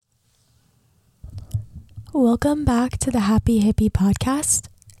Welcome back to the Happy Hippie podcast.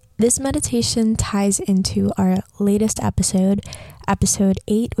 This meditation ties into our latest episode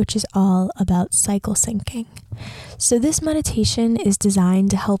 8, which is all about cycle syncing. So this meditation is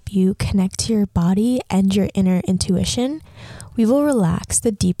designed to help you connect to your body and your inner intuition. We will relax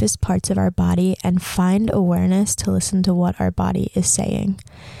the deepest parts of our body and find awareness to listen to what our body is saying.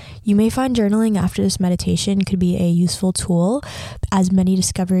 You may find journaling after this meditation could be a useful tool, as many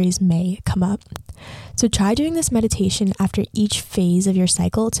discoveries may come up. So try doing this meditation after each phase of your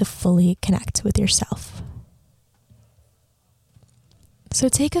cycle to fully connect with yourself. So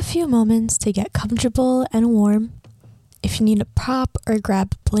take a few moments to get comfortable and warm. If you need a prop or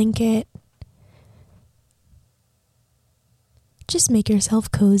grab a blanket, just make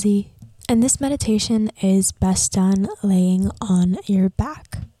yourself cozy. And this meditation is best done laying on your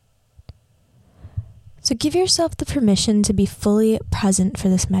back. So give yourself the permission to be fully present for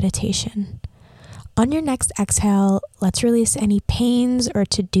this meditation. On your next exhale, let's release any pains or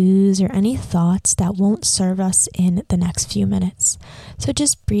to-dos or any thoughts that won't serve us in the next few minutes. So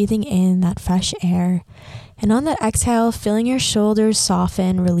just breathing in that fresh air. And on that exhale, feeling your shoulders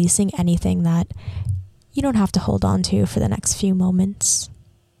soften, releasing anything that you don't have to hold on to for the next few moments.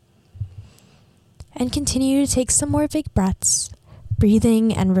 And continue to take some more big breaths,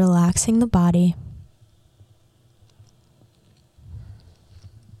 breathing and relaxing the body.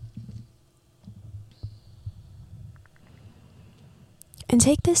 And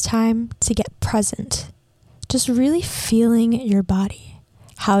take this time to get present, just really feeling your body,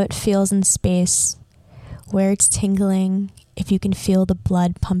 how it feels in space, where it's tingling, if you can feel the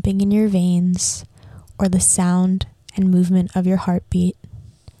blood pumping in your veins, or the sound and movement of your heartbeat.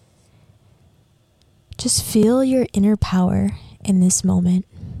 Just feel your inner power in this moment.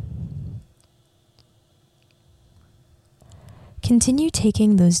 Continue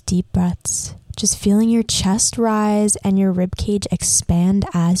taking those deep breaths. Just feeling your chest rise and your ribcage expand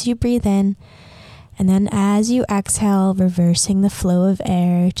as you breathe in. And then as you exhale, reversing the flow of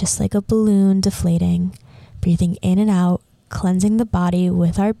air, just like a balloon deflating. Breathing in and out, cleansing the body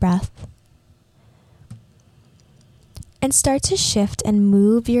with our breath. And start to shift and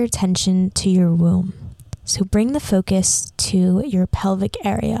move your attention to your womb. So bring the focus to your pelvic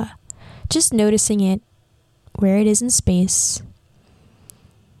area. Just noticing it, where it is in space.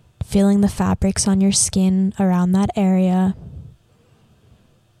 Feeling the fabrics on your skin around that area.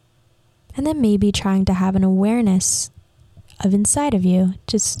 And then maybe trying to have an awareness of inside of you.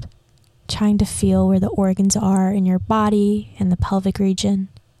 Just trying to feel where the organs are in your body and the pelvic region.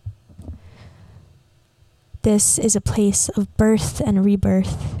 This is a place of birth and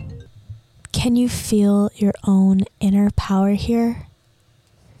rebirth. Can you feel your own inner power here?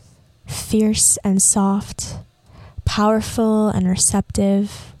 Fierce and soft, powerful and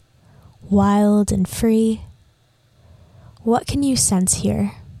receptive. Wild and free. What can you sense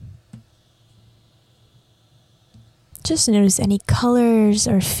here? Just notice any colors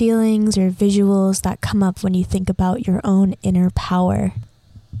or feelings or visuals that come up when you think about your own inner power.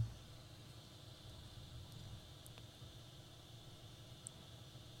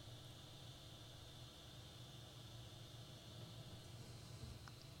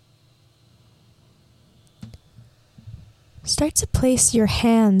 Start to place your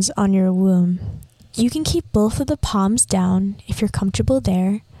hands on your womb. You can keep both of the palms down if you're comfortable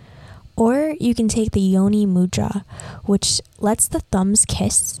there, or you can take the yoni mudra, which lets the thumbs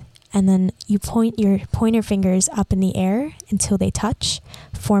kiss, and then you point your pointer fingers up in the air until they touch,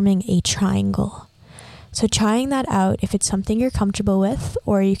 forming a triangle. So trying that out if it's something you're comfortable with,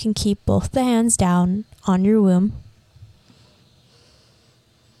 or you can keep both the hands down on your womb.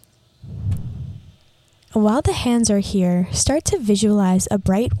 While the hands are here, start to visualize a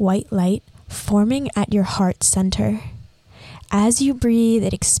bright white light forming at your heart center. As you breathe,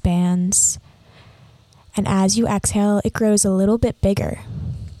 it expands, and as you exhale, it grows a little bit bigger.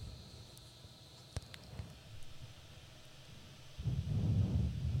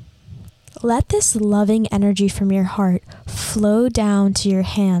 Let this loving energy from your heart flow down to your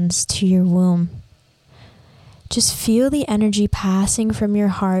hands, to your womb. Just feel the energy passing from your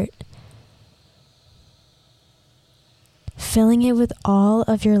heart, filling it with all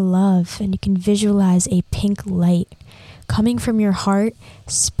of your love, and you can visualize a pink light coming from your heart,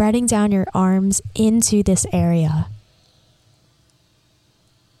 spreading down your arms into this area.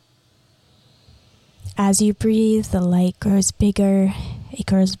 As you breathe, the light grows bigger, it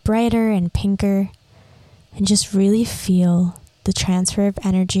grows brighter and pinker, and just really feel the transfer of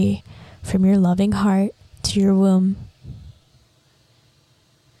energy from your loving heart to your womb.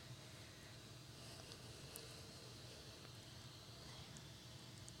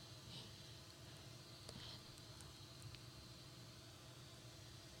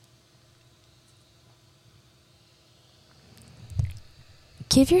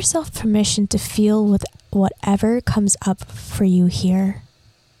 Give yourself permission to feel with whatever comes up for you here.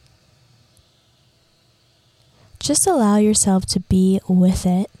 Just allow yourself to be with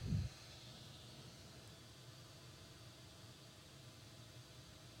it.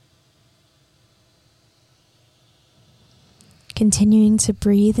 Continuing to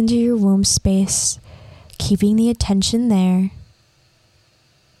breathe into your womb space, keeping the attention there.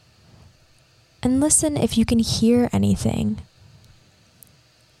 And listen if you can hear anything.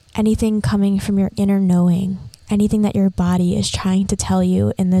 Anything coming from your inner knowing. Anything that your body is trying to tell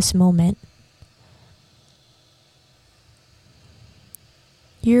you in this moment.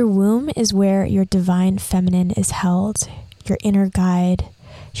 Your womb is where your divine feminine is held. Your inner guide,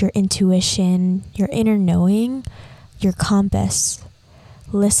 your intuition, your inner knowing, your compass.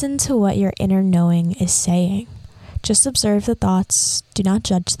 Listen to what your inner knowing is saying. Just observe the thoughts, do not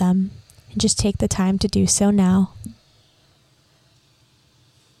judge them, and just take the time to do so now.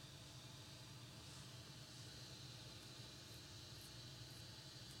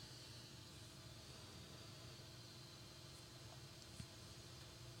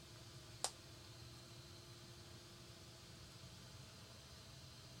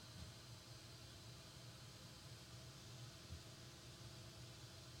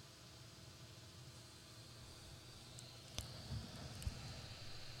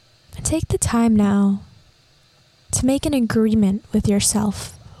 Take the time now to make an agreement with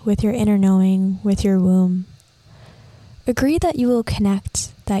yourself, with your inner knowing, with your womb. Agree that you will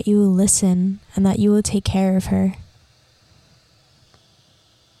connect, that you will listen, and that you will take care of her.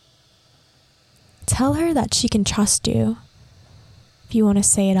 Tell her that she can trust you. If you want to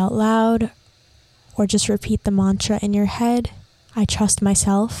say it out loud, or just repeat the mantra in your head, I trust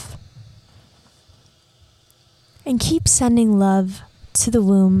myself. And keep sending love to the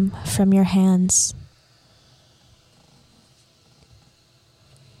womb from your hands.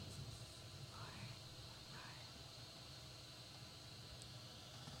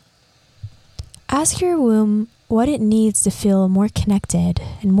 Ask your womb what it needs to feel more connected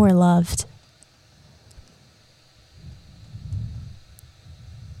and more loved.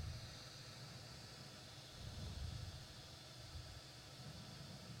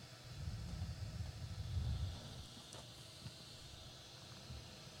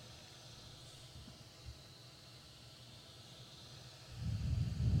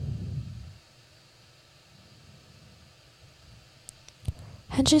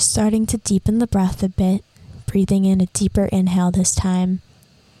 And just starting to deepen the breath a bit, breathing in a deeper inhale this time,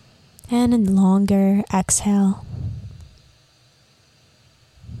 and a longer exhale.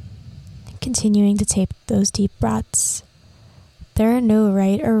 Continuing to take those deep breaths. There are no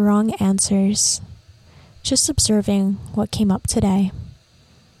right or wrong answers, just observing what came up today.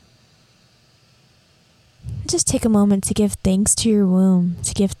 Just take a moment to give thanks to your womb,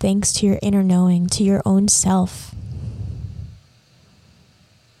 to give thanks to your inner knowing, to your own self.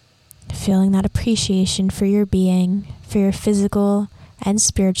 Feeling that appreciation for your being, for your physical and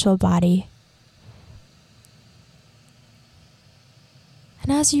spiritual body.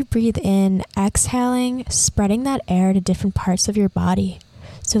 And as you breathe in, exhaling, spreading that air to different parts of your body.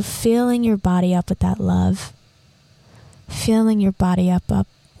 So filling your body up with that love. Filling your body up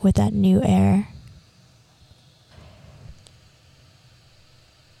with that new air.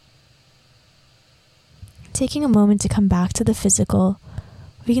 Taking a moment to come back to the physical,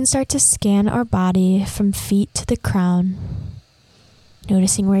 we can start to scan our body from feet to the crown,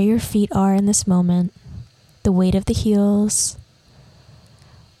 noticing where your feet are in this moment, the weight of the heels,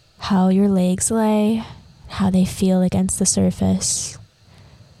 how your legs lay, how they feel against the surface,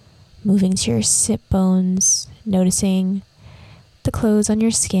 moving to your sit bones, noticing the clothes on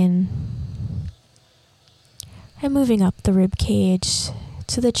your skin, and moving up the rib cage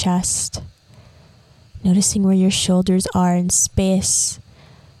to the chest, noticing where your shoulders are in space,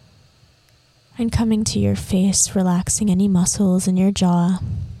 and coming to your face, relaxing any muscles in your jaw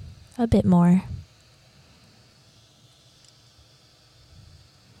a bit more.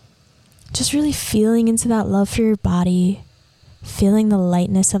 Just really feeling into that love for your body, feeling the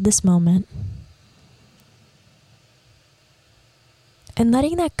lightness of this moment. And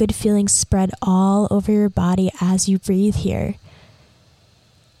letting that good feeling spread all over your body as you breathe here.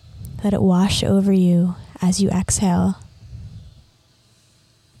 Let it wash over you as you exhale.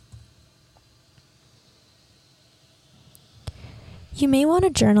 You may want to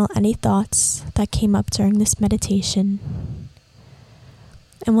journal any thoughts that came up during this meditation.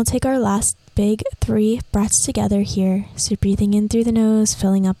 And we'll take our last big 3 breaths together here. So breathing in through the nose,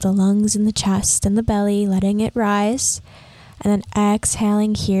 filling up the lungs and the chest and the belly, letting it rise. And then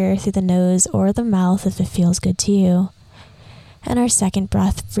exhaling here through the nose or the mouth if it feels good to you. And our second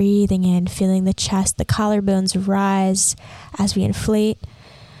breath, breathing in, feeling the chest, the collarbones rise as we inflate,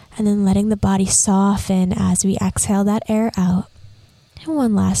 and then letting the body soften as we exhale that air out. And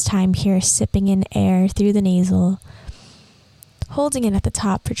one last time here, sipping in air through the nasal, holding it at the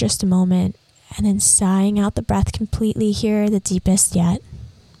top for just a moment, and then sighing out the breath completely here, the deepest yet.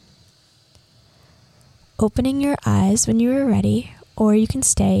 Opening your eyes when you are ready, or you can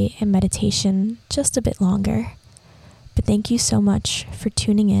stay in meditation just a bit longer. But thank you so much for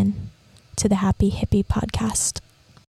tuning in to the Happy Hippie Podcast.